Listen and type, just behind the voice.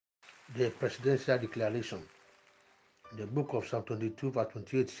The presidential declaration. The book of Psalm 22, verse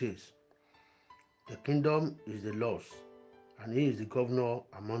 28 says, "The kingdom is the Lord's, and he is the governor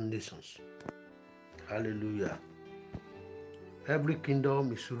among nations." Hallelujah. Every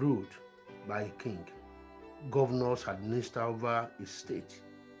kingdom is ruled by a king. Governors administer over his state.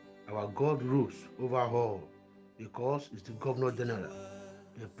 Our God rules over all because he's the governor general,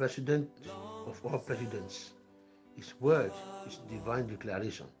 the president of all presidents. His word is divine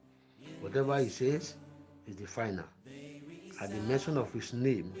declaration. Whatever he says is the final. At the mention of his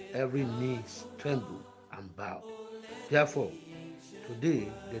name, every knee tremble and bow. Therefore,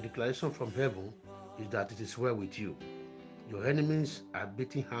 today the declaration from heaven is that it is well with you. Your enemies are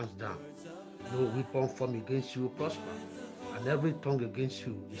beaten hands down. No weapon formed against you will prosper, and every tongue against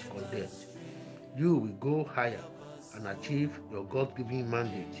you is condemned. You will go higher and achieve your God-given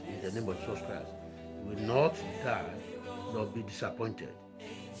mandate in the name of Jesus Christ. You will not die nor be disappointed.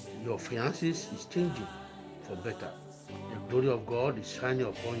 Your finances is changing for better. The glory of God is shining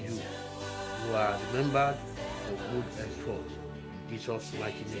upon you. You are remembered for good henceforth. In Jesus'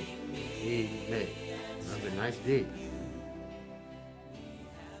 mighty name. Amen. Have a nice day.